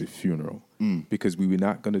died was his funeral, because we were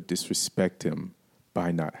not gonna disrespect him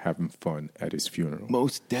by not having fun at his funeral.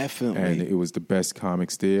 Most definitely. And it was the best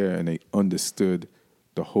comics there, and they understood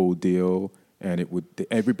the whole deal. And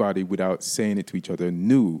everybody, without saying it to each other,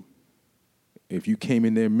 knew if you came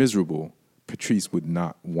in there miserable, Patrice would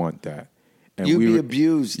not want that. And You'd be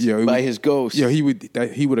abused by his ghost. Yeah, he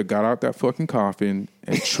would have got out that fucking coffin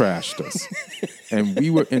and trashed us. And we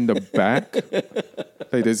were in the back.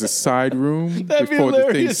 Like, there's a side room That'd be before the thing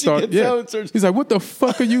hilarious. He started. gets out and starts- He's like, "What the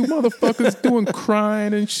fuck are you motherfuckers doing,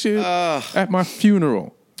 crying and shit at my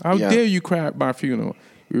funeral? How Yeah. dare you cry at my funeral?"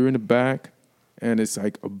 We were in the back, and it's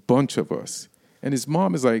like a bunch of us, and his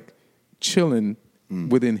mom is like chilling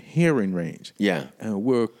within hearing range. Yeah. And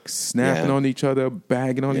we're snapping Yeah. on each other,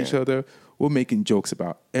 bagging on Yeah. each other. We're making jokes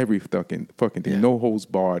about every fucking thing, Yeah. no holds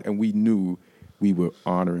barred, and we knew we were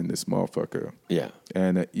honoring this motherfucker. Yeah.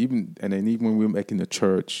 And even when we were making the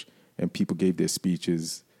church and people gave their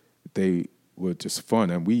speeches, they were just fun,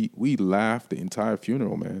 and we laughed the entire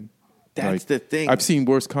funeral, man. That's the thing. I've seen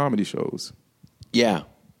worse comedy shows. Yeah,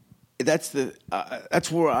 that's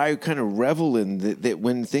where I kind of revel in that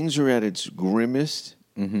when things are at its grimmest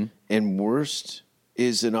and worst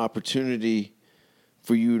is an opportunity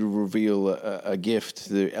for you to reveal a gift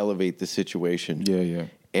to elevate the situation. Yeah.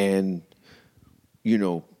 And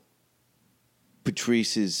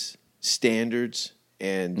Patrice's standards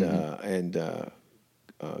and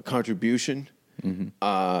contribution,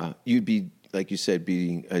 you'd be, like you said,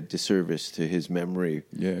 being a disservice to his memory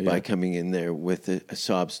by coming in there with a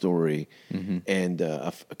sob story and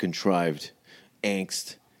a contrived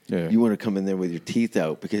angst. Yeah. You want to come in there with your teeth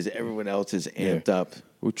out because everyone else is amped up.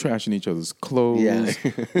 We're trashing each other's clothes. Yeah.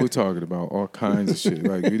 We're talking about all kinds of shit.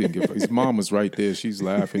 Like, we didn't give. His mom was right there. She's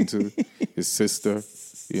laughing to his sister.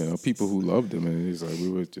 People who loved him, and it's like we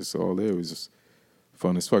were just all there. It was just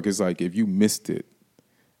fun as fuck. It's like if you missed it,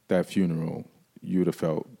 that funeral, you would have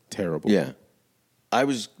felt terrible. Yeah. I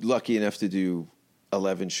was lucky enough to do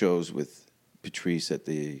 11 shows with Patrice at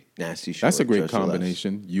the Nasty Show. That's a at great Treasure Labs.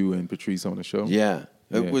 combination. You and Patrice on the show. Yeah.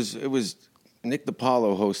 Yeah. It was Nick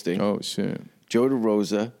DiPaolo hosting, Oh shit. Joe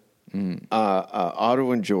DeRosa,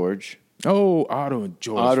 Otto and George, Oh, Otto and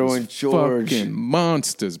George. Otto was and George. fucking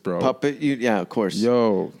monsters, bro. Puppet. Yeah, of course.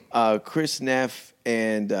 Yo. Chris Neff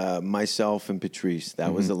and myself and Patrice.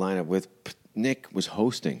 That was the lineup. With Nick was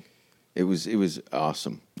hosting. It was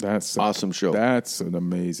awesome. That's awesome show. That's an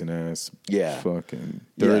amazing ass. Yeah. Fucking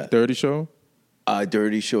Yeah. dirty show.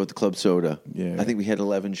 Dirty Show at the Club Soda. Yeah. I think we had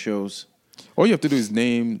 11 shows. All you have to do is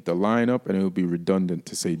name the lineup, and it will be redundant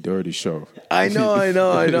to say "dirty show." I know.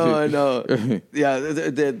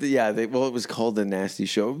 Yeah, well, it was called the Nasty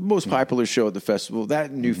Show, most popular show at the festival.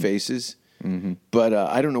 That and New Faces. But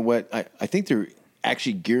I don't know what I think they're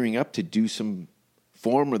actually gearing up to do some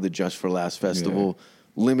form of the Just for Laughs festival,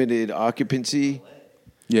 limited occupancy.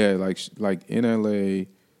 Yeah, like in LA,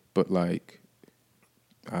 but like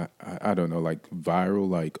I don't know, like viral,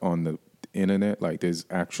 like on the internet. Like there's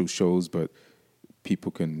actual shows, but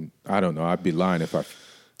people can. I don't know. I'd be lying if I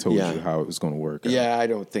told you how it was going to work. Yeah, I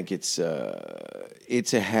don't think it's an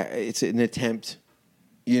attempt,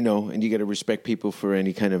 and you got to respect people for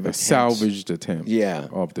any kind of a salvaged attempt.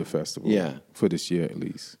 Of the festival. Yeah, for this year at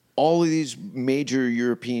least. All of these major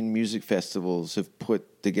European music festivals have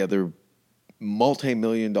put together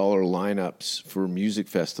multi-million-dollar lineups for music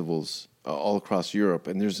festivals all across Europe,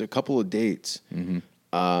 and there's a couple of dates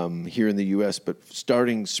here in the U.S. But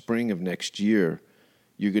starting spring of next year,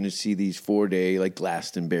 you're going to see these 4-day like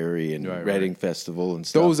Glastonbury and Reading Festival and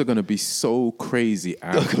stuff. Those are going to be so crazy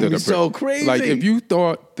after They're going to be so crazy. Like if you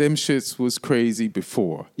thought them shits was crazy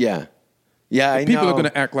before, I people know. are going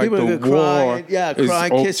to act like people the war is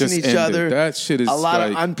crying, kissing just each ended. other. That shit is a lot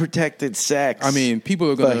like, of unprotected sex. I mean,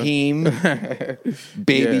 people are going to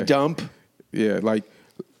baby dump. Yeah, like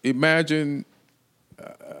imagine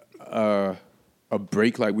a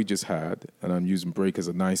break like we just had, and I'm using break as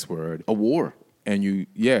a nice word. A war. And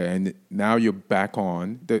and now you're back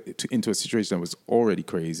on into a situation that was already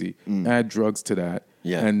crazy. Add drugs to that,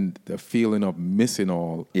 and the feeling of missing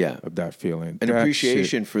all of that feeling, an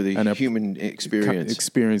appreciation for the human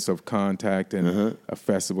experience of contact and a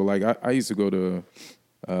festival. Like I used to go to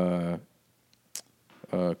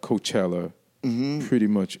Coachella pretty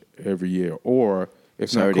much every year, or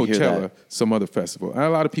if not Coachella, some other festival. And a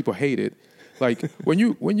lot of people hate it. Like when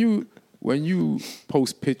you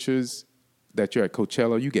post pictures that you're at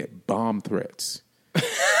Coachella, you get bomb threats.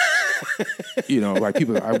 Like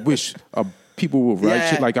people, I wish people will write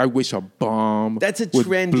shit like, I wish a bomb That's a would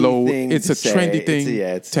trendy blow. thing It's to a say. trendy thing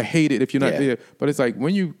It's to hate it if you're not there. But it's like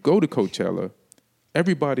when you go to Coachella,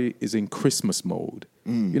 everybody is in Christmas mode.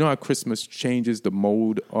 You know how Christmas changes the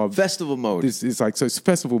mode of festival mode. It's like, so it's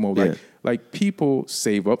festival mode. Like people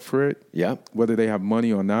save up for it, whether they have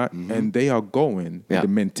money or not, and they are going with the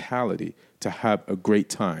mentality to have a great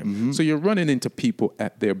time. So you're running into people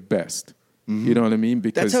at their best. You know what I mean?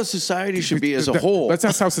 Because that's how society should be as a whole.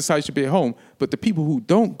 That's how society should be at home. But the people who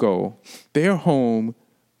don't go, they're home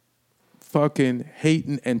fucking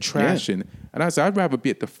hating and trashing. And I said, I'd rather be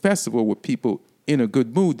at the festival with people in a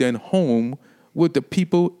good mood than home with the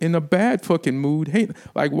people in a bad fucking mood hating.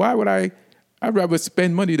 Like, why would I'd rather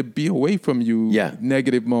spend money to be away from you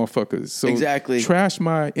negative motherfuckers. So exactly. Trash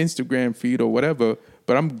my Instagram feed or whatever,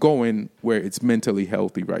 but I'm going where it's mentally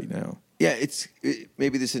healthy right now. Yeah,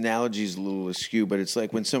 maybe this analogy is a little askew, but it's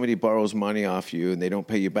like when somebody borrows money off you and they don't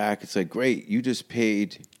pay you back, it's like, great, you just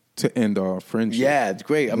paid to end our friendship. Yeah, it's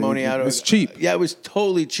great. I'm only out of it's cheap. Yeah, it was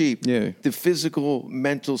totally cheap. Yeah. The physical,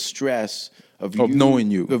 mental stress of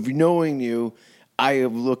knowing you. I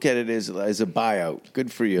look at it as a buyout.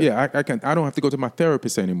 Good for you. Yeah, I don't have to go to my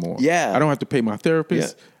therapist anymore. Yeah. I don't have to pay my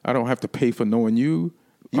therapist. I don't have to pay for knowing you.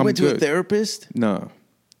 You went to a therapist? No.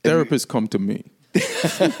 Therapists come to me.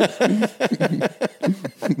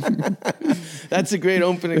 That's a great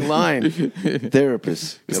opening line.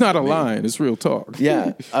 Therapist. It's not a line. It's real talk.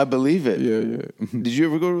 Yeah, I believe it. Yeah. Did you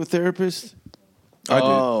ever go to a therapist? I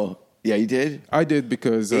did. Yeah, you did? I did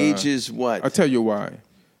because... Age is what? I'll tell you why.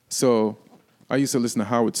 So I used to listen to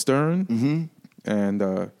Howard Stern,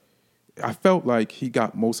 and I felt like he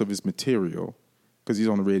got most of his material, because he's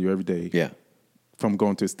on the radio every day, from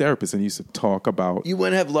going to his therapist, and he used to talk about... You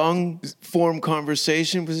want to have long-form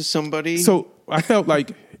conversation with somebody? So I felt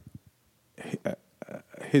like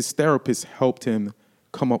his therapist helped him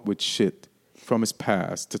come up with shit from his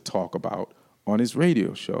past to talk about on his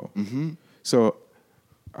radio show. So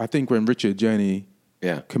I think when Richard Jenny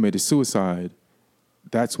committed suicide,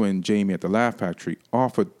 that's when Jamie at the Laugh Factory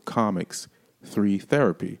offered comics 3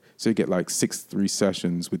 therapy. So you get like 6 3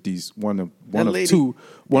 sessions with these one of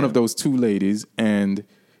those 2 ladies, and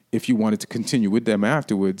if you wanted to continue with them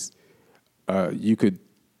afterwards, you could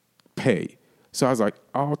pay. So I was like,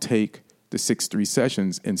 I'll take the 6 3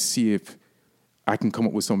 sessions and see if I can come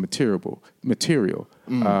up with some material.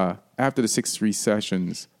 After the 6 3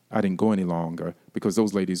 sessions, I didn't go any longer because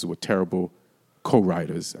those ladies were terrible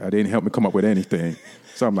co-writers. I didn't help me come up with anything.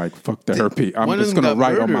 So I'm like, fuck therapy. I'm just going to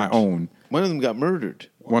write on my own. One of them got murdered.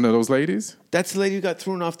 One of those ladies? That's the lady who got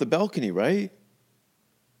thrown off the balcony, right?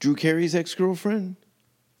 Drew Carey's ex-girlfriend?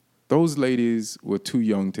 Those ladies were too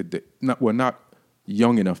young to date. Not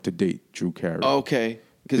young enough to date Drew Carey. Okay.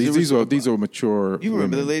 These are mature You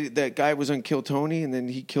remember women. that guy was on Kill Tony, and then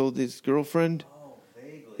he killed his girlfriend?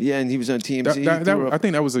 Yeah, and he was on TMZ. I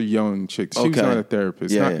think that was a young chick. She was not a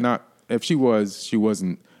therapist. Not If she was, she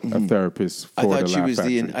wasn't a therapist for I thought the she Laugh was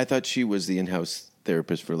Factory. I thought she was the in-house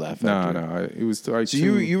therapist for Laugh No, Factory. it was like So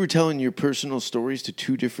two- you were telling your personal stories to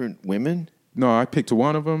two different women? No, I picked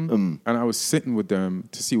one of them, and I was sitting with them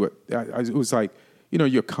to see what. It was like,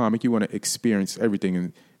 you're a comic, you want to experience everything,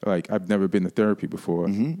 and like I've never been to therapy before,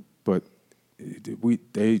 but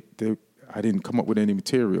I didn't come up with any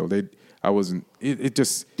material. I wasn't. It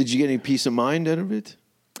just. Did you get any peace of mind out of it?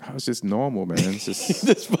 I was just normal, man. It's just.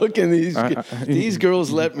 This fucking these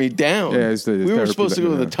girls let me down. Yeah, it's the we were therapy supposed to that-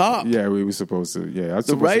 go to the top. Yeah, we were supposed to. Yeah, I was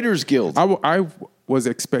The supposed to- Writers Guild. I was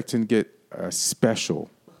expecting to get a special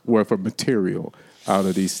worth of material out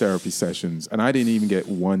of these therapy sessions, and I didn't even get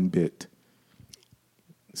one bit.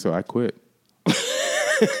 So I quit.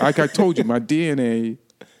 Like I told you, my DNA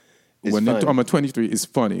It's when fun. I'm a 23 is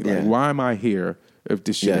funny. Like, Yeah. why am I here if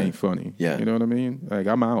this shit Yeah. ain't funny? Yeah. You know what I mean? Like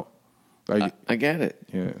I'm out. Like I get it.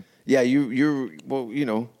 yeah. Yeah, you're well,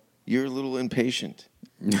 you're a little impatient.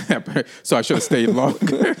 So I should have stayed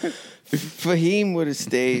longer. Fahim would have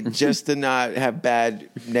stayed just to not have bad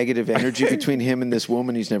negative energy between him and this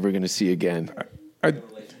woman he's never going to see again.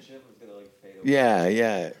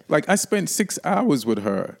 Yeah. Like I spent 6 hours with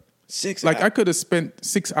her. 6 Like I could have spent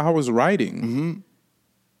 6 hours writing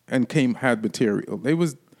and had material. There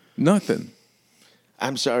was nothing.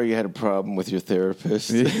 I'm sorry you had a problem with your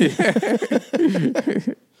therapist.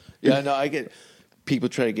 Yeah, no, I get people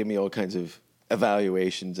try to give me all kinds of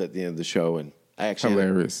evaluations at the end of the show, and I actually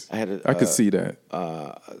Hilarious. I could see that.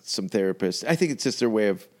 some therapists. I think it's just their way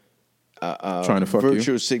of Trying to fuck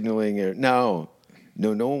virtue you? signaling. Or no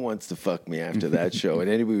one wants to fuck me after that show, and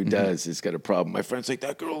anybody who does has got a problem. My friend's like,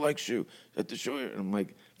 that girl likes you at the show, and I'm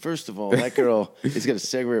like, first of all, that girl has got a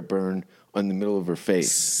cigarette burn on the middle of her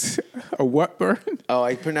face. A what burn? Oh,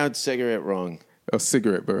 I pronounced cigarette wrong. A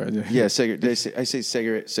cigarette burn. Yeah, cigarette. I say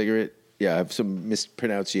cigarette. Yeah, I have some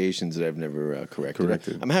mispronunciations that I've never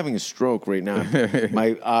corrected. I'm having a stroke right now.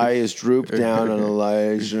 My eye is drooped down on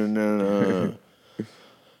Elijah.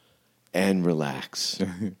 And relax.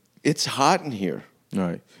 It's hot in here. All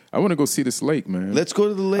right. I want to go see this lake, man. Let's go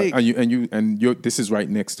to the lake. This is right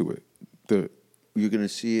next to it. You're going to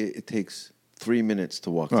see it. It takes 3 minutes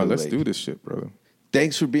to walk to the Let's lake. do this shit, brother.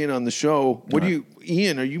 Thanks for being on the show.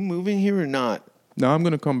 Ian, are you moving here or not? No, I'm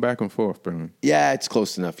going to come back and forth, bro. Yeah, it's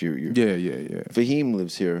close enough. You're Yeah. Fahim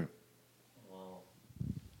lives here.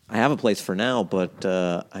 I have a place for now, but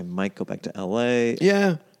I might go back to LA.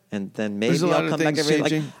 Yeah. And then maybe There's a lot I'll of come back things every.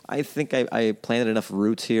 Like, changing. I think I planted enough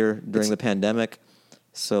roots here during the pandemic,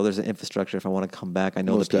 so there's an infrastructure. If I want to come back, I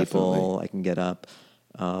know Most the people. definitely. I can get up.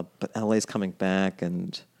 But LA's coming back,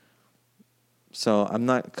 and so I'm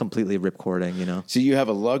not completely ripcording. So you have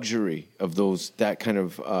a luxury of that kind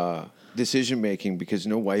of decision making because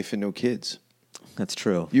no wife and no kids. That's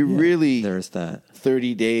true. You're really There's that.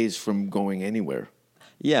 30 days from going anywhere.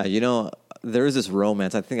 Yeah, there is this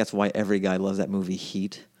romance. I think that's why every guy loves that movie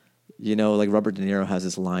Heat. Like Robert De Niro has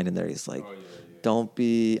this line in there. He's like, "Don't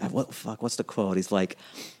be what's the quote?" He's like,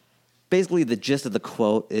 basically the gist of the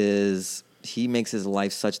quote is he makes his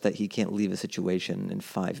life such that he can't leave a situation in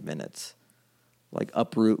 5 minutes. Like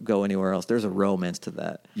uproot, go anywhere else. There's a romance to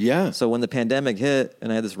that. Yeah. So when the pandemic hit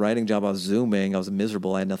and I had this writing job, I was Zooming. I was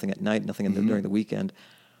miserable. I had nothing at night, nothing during the weekend.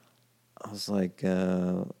 I was like,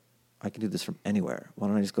 I can do this from anywhere. Why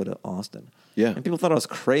don't I just go to Austin? Yeah. And people thought I was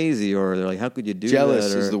crazy, or they're like, "How could you do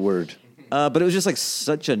Jealous that?" is the word. But it was just like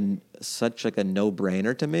such a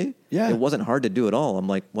no-brainer to me. Yeah. It wasn't hard to do at all. I'm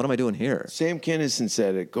like, what am I doing here? Sam Kinison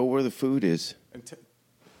said it. Go where the food is.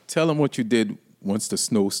 Tell them what you did once the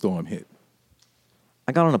snowstorm hit.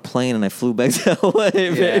 I got on a plane and I flew back to LA,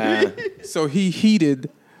 baby. Yeah. So he heated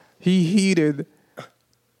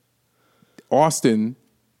Austin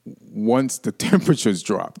once the temperatures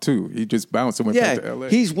dropped too. He just bounced and went back to LA.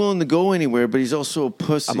 He's willing to go anywhere, but he's also a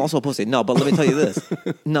pussy. I'm also a pussy. No, but let me tell you this.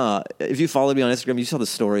 If you followed me on Instagram, you saw the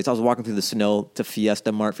stories. I was walking through the snow to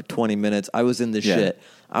Fiesta Mart for 20 minutes. I was in the shit.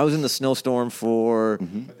 I was in the snowstorm for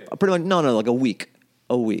pretty much, like a week.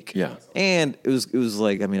 A week. Yeah. And it was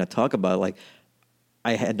like, I talk about it, like,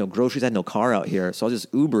 I had no groceries, I had no car out here, so I was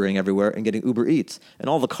just Ubering everywhere and getting Uber Eats, and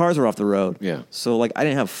all the cars were off the road. Yeah. So like I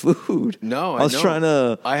didn't have food. No, I was know. trying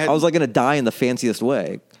to. I was like gonna die in the fanciest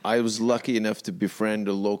way. I was lucky enough to befriend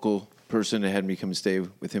a local person that had me come stay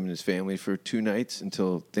with him and his family for 2 nights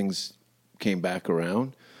until things came back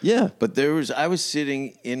around. Yeah. But I was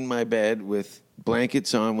sitting in my bed with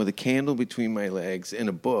blankets on, with a candle between my legs and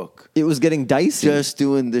a book, It was getting dicey. just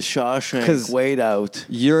doing the Shawshank wait out.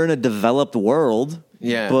 You're in a developed world.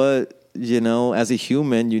 Yeah. But as a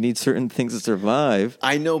human, you need certain things to survive.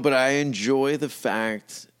 I know, but I enjoy the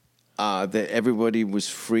fact that everybody was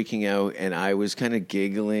freaking out, and I was kind of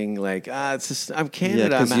giggling, like, it's just, I'm Yeah, Canada.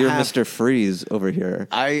 because I'm you're half- Mr. Freeze over here.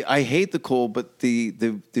 I hate the cold, but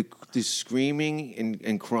the screaming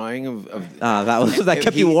and crying of That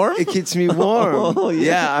kept you warm? It keeps me warm. Oh,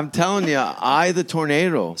 yeah. I'm telling you, the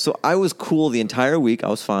tornado. So I was cool the entire week. I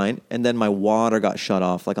was fine. And then my water got shut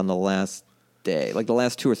off like on the last day, like the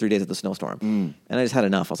last 2 or 3 days of the snowstorm. And I just had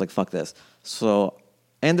enough. I was like, fuck this.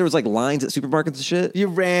 And there was like lines at supermarkets and shit. You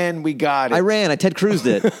ran, we got it. I ran. I Ted Cruz'd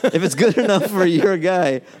it. If it's good enough for your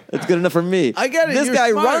guy, it's good enough for me. I get it. This You're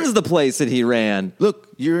guy smart. runs the place that he ran. Look,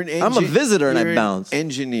 you're an engineer. I'm a visitor and I you're bounce. An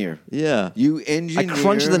engineer. Yeah. You engineer. I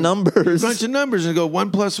crunch the numbers. You crunch the numbers and go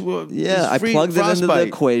 1 + 1. Yeah, I plugged it into the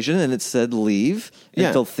equation and it said leave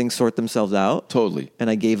until things sort themselves out. Totally.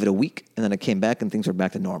 And I gave it a week and then I came back and things were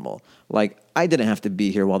back to normal. Like, I didn't have to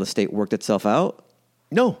be here while the state worked itself out.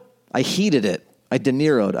 No. I heated it. I De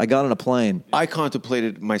Niro'd. I got on a plane. I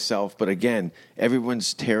contemplated myself, but again,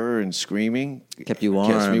 everyone's terror and screaming Kept you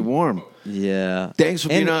warm. Kept me warm. Yeah. Thanks for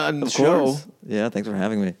being on the of show. course. Yeah, thanks for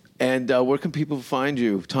having me. And where can people find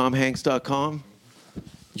you? TomHanks.com?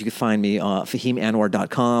 You can find me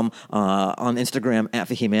FahimAnwar.com, on Instagram at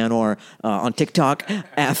Fahim Anwar, on TikTok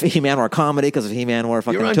at Fahim Anwar Comedy because Fahim Anwar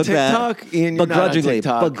fucking You're on took TikTok? that. Ian, you're not on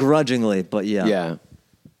TikTok. Begrudgingly, but yeah. Yeah.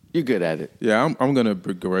 You're good at it. Yeah, I'm going to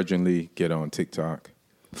begrudgingly get on TikTok.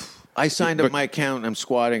 I signed up my account. I'm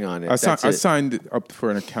squatting on it. I That's it. signed up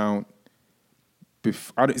for an account.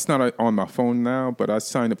 It's not on my phone now, but I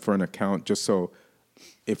signed up for an account just so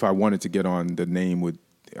if I wanted to get on, the name would,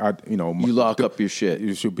 You lock up your shit.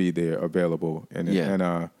 It should be there available. And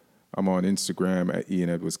I'm on Instagram at Ian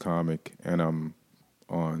Edwards Comic, and I'm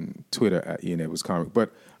on Twitter at Ian Edwards Comic.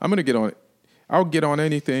 But I'm going to get on. I'll get on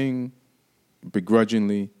anything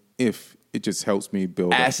begrudgingly if it just helps me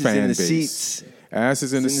build Asses a fan in the base. seats.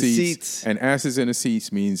 Asses in the seats. And asses in the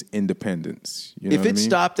seats means independence. You know If what I it mean?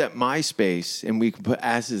 stopped at MySpace and we could put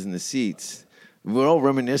asses in the seats, we're all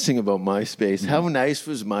reminiscing about MySpace. How nice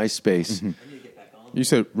was MySpace? You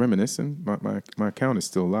said reminiscing? My account is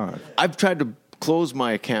still live. I've tried to close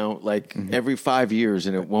my account like every 5 years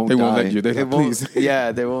and it won't They die. won't let you. They're It like, won't- please.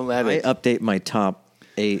 Yeah, they won't let I it. update my top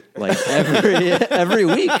 8 like every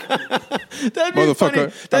week. That'd be Motherfucker, funny.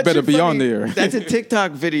 I That's better a be on funny- there. That's a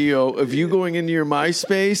TikTok video of you going into your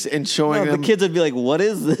MySpace and showing No, them. the kids would be like, "What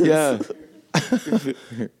is this?" Yeah.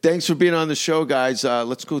 Thanks for being on the show, guys.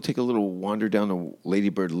 Let's go take a little wander down to Lady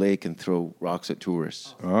Bird Lake and throw rocks at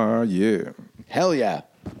tourists. Yeah. Hell yeah.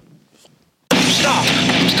 Stop!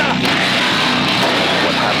 Stop!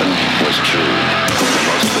 What happened was true. The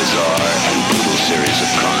most bizarre and brutal series of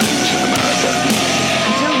crimes in America.